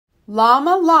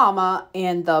Llama Llama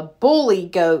and the Bully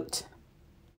Goat.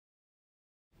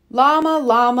 Llama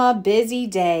Llama, busy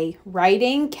day,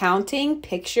 writing, counting,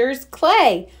 pictures,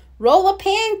 clay, roll a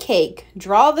pancake,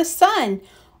 draw the sun.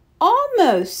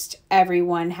 Almost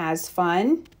everyone has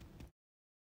fun.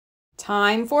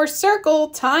 Time for circle,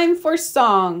 time for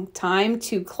song, time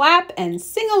to clap and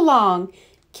sing along.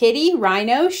 Kitty,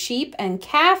 rhino, sheep, and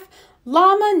calf,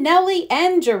 llama, Nelly,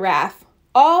 and giraffe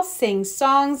all sing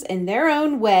songs in their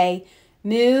own way.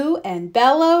 Moo and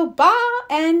bellow, baa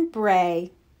and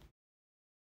bray.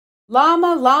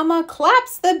 Llama Llama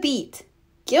claps the beat.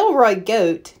 Gilroy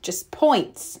Goat just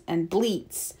points and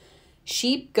bleats.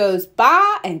 Sheep goes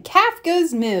baa and calf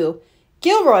goes moo.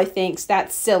 Gilroy thinks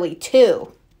that's silly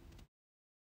too.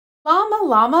 Llama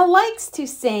Llama likes to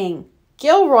sing.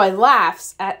 Gilroy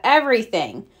laughs at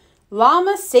everything.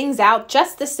 Llama sings out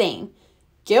just the same.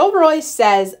 Gilroy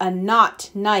says a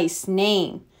not nice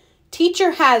name.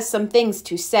 Teacher has some things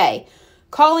to say.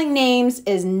 Calling names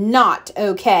is not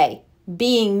okay.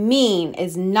 Being mean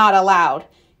is not allowed.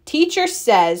 Teacher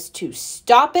says to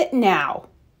stop it now.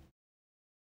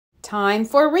 Time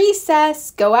for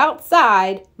recess. Go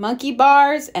outside. Monkey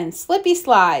bars and slippy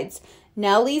slides.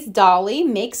 Nellie's dolly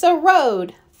makes a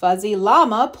road. Fuzzy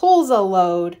Llama pulls a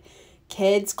load.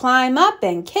 Kids climb up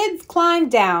and kids climb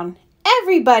down.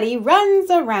 Everybody runs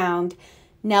around.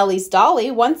 Nellie's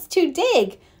dolly wants to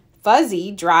dig.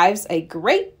 Fuzzy drives a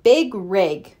great big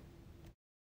rig.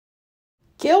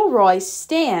 Gilroy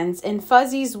stands in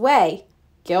Fuzzy's way.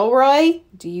 Gilroy,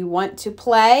 do you want to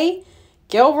play?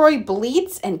 Gilroy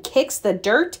bleats and kicks the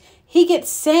dirt. He gets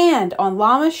sand on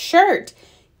Llama's shirt.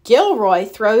 Gilroy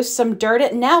throws some dirt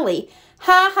at Nellie.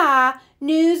 Ha ha,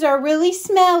 news are really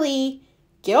smelly.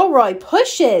 Gilroy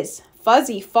pushes.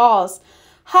 Fuzzy falls.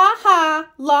 Ha ha,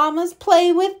 llamas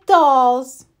play with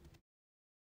dolls.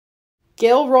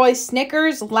 Gilroy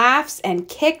snickers, laughs, and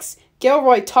kicks.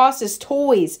 Gilroy tosses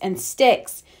toys and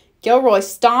sticks. Gilroy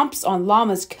stomps on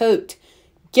Llama's coat.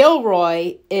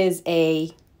 Gilroy is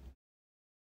a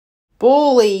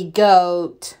bully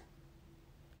goat.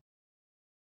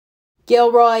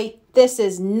 Gilroy, this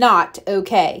is not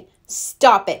okay.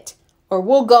 Stop it, or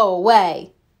we'll go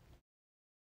away.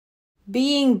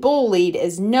 Being bullied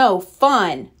is no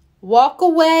fun. Walk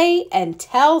away and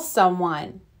tell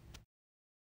someone.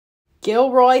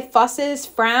 Gilroy fusses,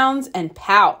 frowns, and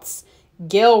pouts.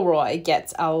 Gilroy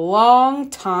gets a long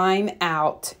time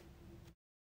out.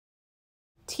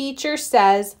 Teacher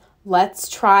says, let's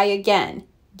try again.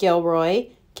 Gilroy,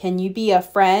 can you be a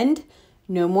friend?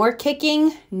 No more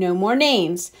kicking, no more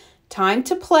names. Time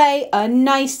to play a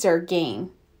nicer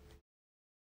game.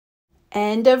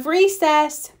 End of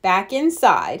recess. Back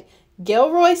inside.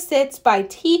 Gilroy sits by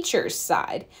teacher's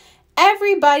side.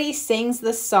 Everybody sings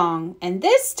the song, and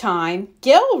this time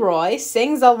Gilroy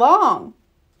sings along.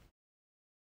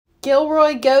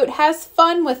 Gilroy Goat has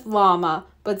fun with Llama,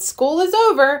 but school is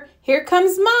over. Here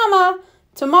comes Mama.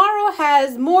 Tomorrow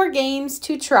has more games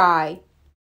to try.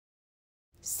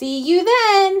 See you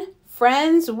then.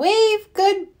 Friends, wave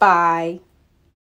goodbye.